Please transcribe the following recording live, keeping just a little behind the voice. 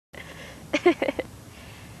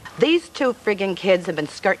These two friggin' kids have been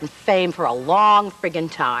skirting fame for a long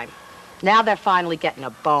friggin' time. Now they're finally getting a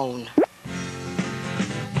bone.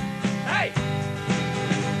 Hey!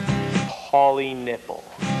 Pauly Nipple.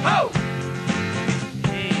 Oh!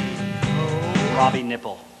 Hey. Oh. Robbie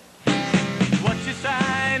Nipple. What's your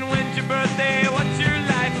sign? When's your birthday? What's your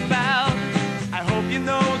life about? I hope you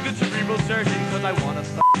know a good cerebral surgeon, cause I wanna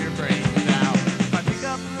f*** your brains out.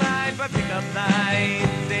 My pickup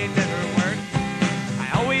lines, they never work. I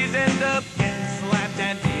always end up getting slapped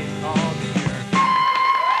and being called a jerk.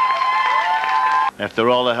 After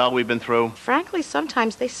all the hell we've been through? Frankly,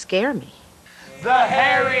 sometimes they scare me. The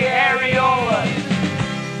Hairy Aureolas.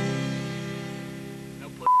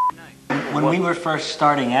 When we were first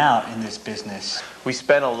starting out in this business, We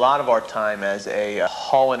spent a lot of our time as a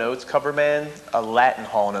Hall & Oates cover band, a Latin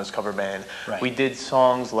Hall & Oates cover band. Right. We did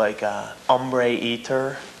songs like Hombre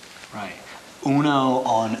Eater. right, Uno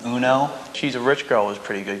on Uno. She's a Rich Girl was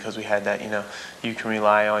pretty good because we had that, you know, you can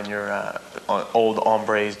rely on your on old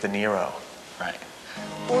hombres De Niro. Right.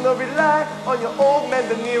 Wanna rely on your old man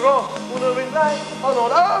De Niro. Wanna rely on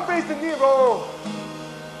old hombres De Niro.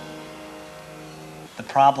 The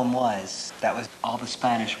problem was, that was all the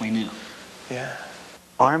Spanish we knew. Yeah.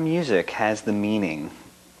 Our music has the meaning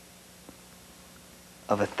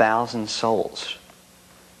of 1,000 souls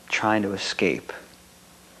trying to escape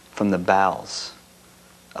from the bowels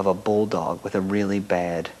of a bulldog with a really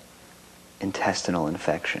bad intestinal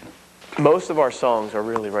infection. Most of our songs are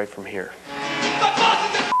really right from here.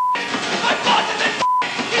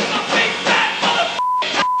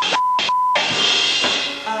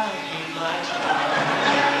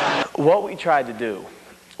 What we tried to do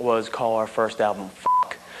was call our first album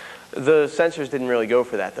F**k. The censors didn't really go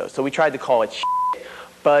for that though, so we tried to call it shit,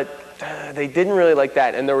 but they didn't really like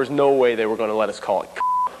that, and there was no way they were going to let us call it c***.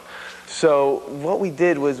 So what we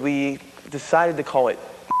did was we decided to call it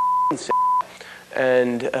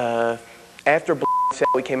and after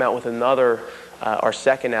we came out with another, our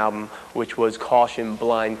second album, which was Caution,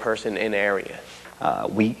 Blind Person in Area.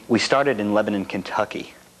 We started in Lebanon,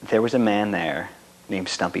 Kentucky. There was a man there named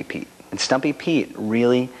Stumpy Pete. And Stumpy Pete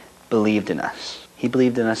really believed in us. He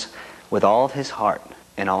believed in us with all of his heart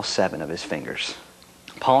and all 7 of his fingers.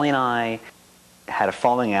 Pauly and I had a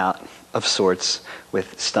falling out of sorts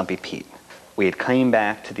with Stumpy Pete. We had come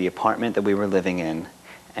back to the apartment that we were living in,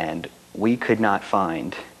 and we could not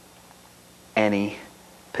find any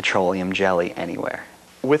petroleum jelly anywhere.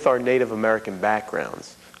 With our Native American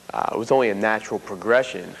backgrounds, it was only a natural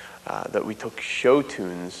progression that we took show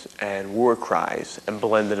tunes and war cries and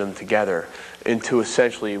blended them together into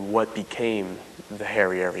essentially what became the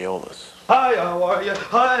Hairy Aureolas. Hi, how are you?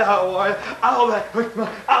 Hi, how are you? Ow, that hurts me.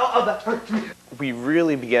 Ow, that hurts me. We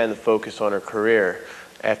really began to focus on our career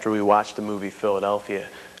after we watched the movie Philadelphia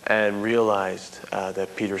and realized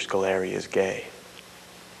that Peter Scolari is gay.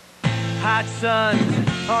 Hot sun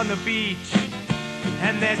on the beach,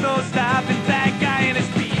 and there's no stopping that guy in a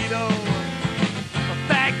Speedo. A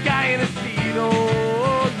fat guy in a Speedo,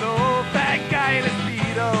 no, fat guy in a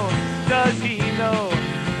Speedo. Does he know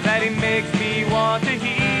that he makes me want to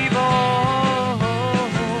heave? Oh,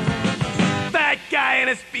 fat guy in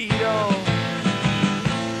a Speedo.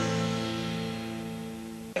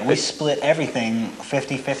 We split everything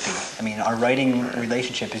 50-50. I mean, our writing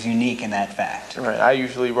relationship is unique in that fact. Right. I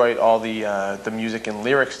usually write all the music and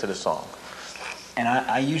lyrics to the song. And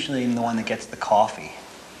I usually am the one that gets the coffee.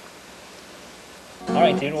 All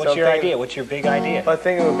right, dude, what's your idea? What's your big idea? I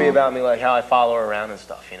think it would be about me, like how I follow her around and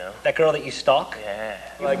stuff, you know? That girl that you stalk? Yeah.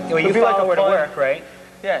 Like, well, you follow her to work, right?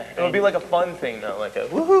 Yeah, it would be like a fun thing, though, like a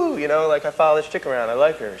woohoo, you know, like I follow this chick around, I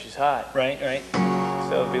like her, she's hot. Right, right.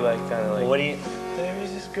 So it would be like, kind of like... Well, what do you... There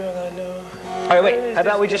is this girl I know. All right, wait, how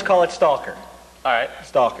about we just call it Stalker? All right.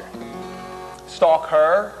 Stalker. Stalk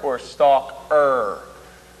her or stalk-er?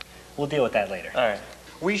 We'll deal with that later. All right.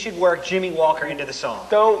 We should work Jimmy Walker into the song.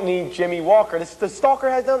 Don't need Jimmy Walker. The stalker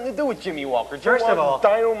has nothing to do with Jimmy Walker. First of all...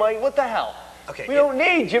 Dynamite, what the hell? Okay. We don't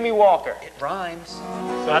need Jimmy Walker. It rhymes.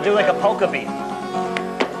 So I'll do like a polka beat.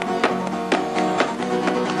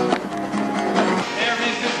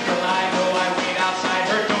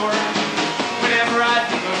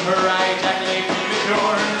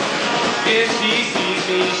 If she sees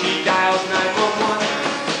me, she dials 911.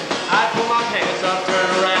 I pull my pants up, turn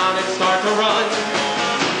around, and start to run.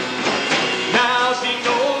 Now she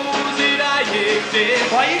knows that I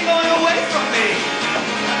exist. Why are you going away from me?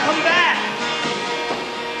 Come back.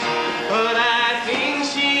 But I think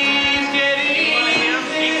she's getting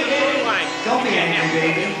easy. Don't be angry,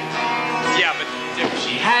 baby. Yeah, but if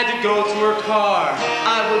she had to go to her car,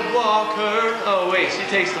 I would walk her. Oh, wait, she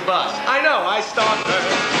takes the bus. I know, I stalked her.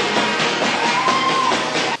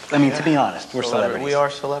 I mean, to be honest, we're celebrities. We are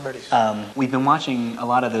celebrities. We've been watching a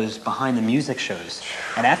lot of those behind the music shows,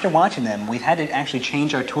 and after watching them, we've had to actually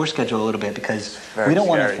change our tour schedule a little bit because we don't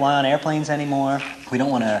want to fly on airplanes anymore. We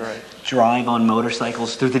don't want to drive on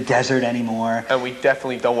motorcycles through the desert anymore. And we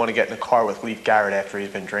definitely don't want to get in a car with Leif Garrett after he's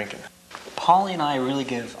been drinking. Pauly and I really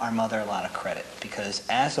give our mother a lot of credit because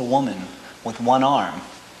as a woman with one arm,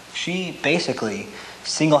 she basically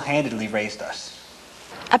single-handedly raised us.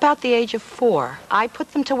 About the age of 4, I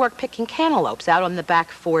put them to work picking cantaloupes out on the back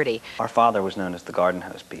 40. Our father was known as the garden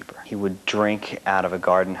hose peeper. He would drink out of a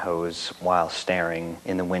garden hose while staring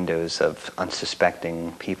in the windows of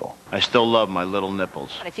unsuspecting people. I still love my little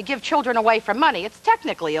nipples. If you give children away for money, it's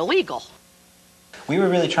technically illegal. We were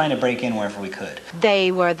really trying to break in wherever we could.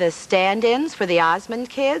 They were the stand-ins for the Osmond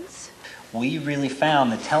kids. We really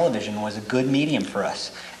found that television was a good medium for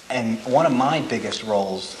us. And one of my biggest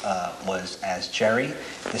roles was as Jerry,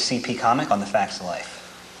 the CP comic on The Facts of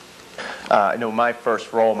Life. I know my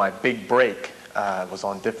first role, my big break, was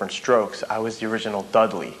on Different Strokes. I was the original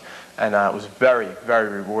Dudley. And it was very, very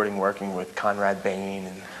rewarding working with Conrad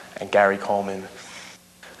Bain and Gary Coleman.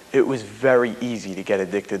 It was very easy to get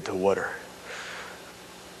addicted to water.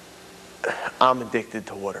 I'm addicted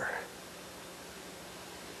to water.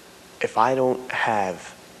 If I don't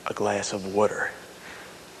have a glass of water,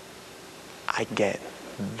 I get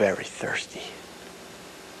very thirsty.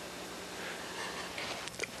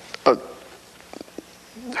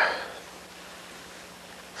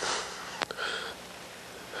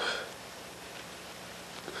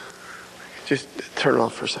 Just turn it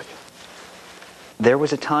off for a second. There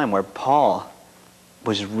was a time where Paul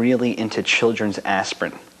was really into children's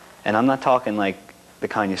aspirin. And I'm not talking like the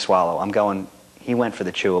kind you swallow. I'm going, he went for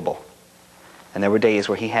the chewable. And there were days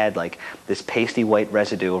where he had like this pasty white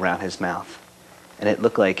residue around his mouth. And it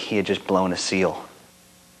looked like he had just blown a seal.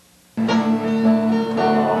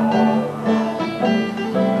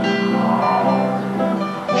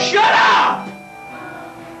 Shut up!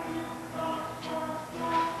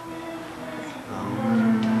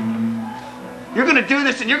 You're gonna do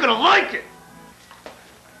this and you're gonna like it!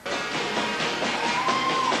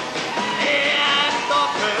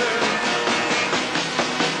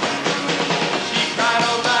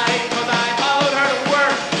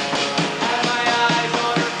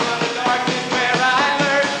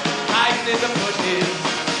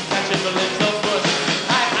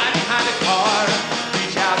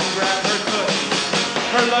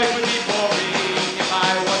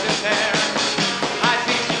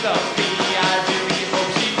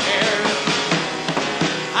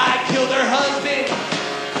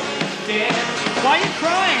 Why are you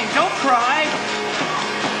crying? Don't cry.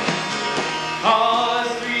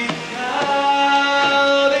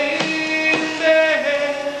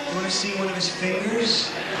 You want to see one of his fingers?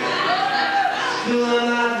 Still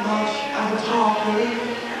not much of a talker.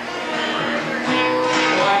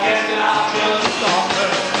 Well, I guess that I'll just stalk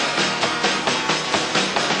her.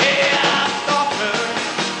 Yeah, I'll stalk her.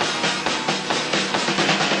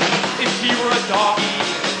 If she were a doggy,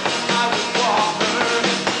 I would walk her.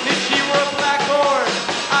 If she were a blackboard,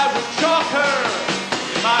 I would chalk her.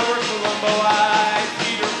 If I were Columbo, I'd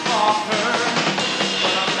Peter Falk her.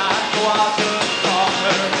 But I'm not, so I'll just stalk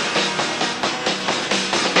her.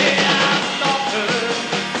 Yeah, I'll stalk her.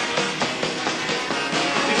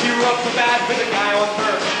 If she were up for bad with a guy on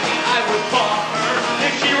her, I would balk her.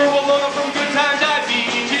 If she were Walona from Good Times, I'd be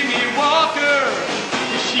Jimmy Walker.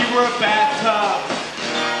 If she were a bathtub,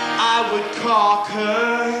 I would caulk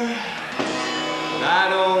her. But I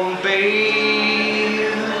don't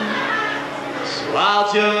bathe, so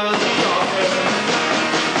I'll just stalk her.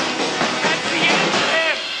 That's the end of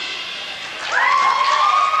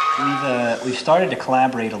it. We've started to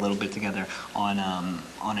collaborate a little bit together on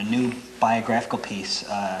a new biographical piece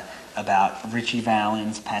about Richie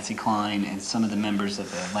Valens, Patsy Cline, and some of the members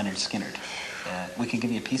of Leonard Skinner. We could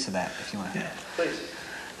give you a piece of that if you want. Yeah, please.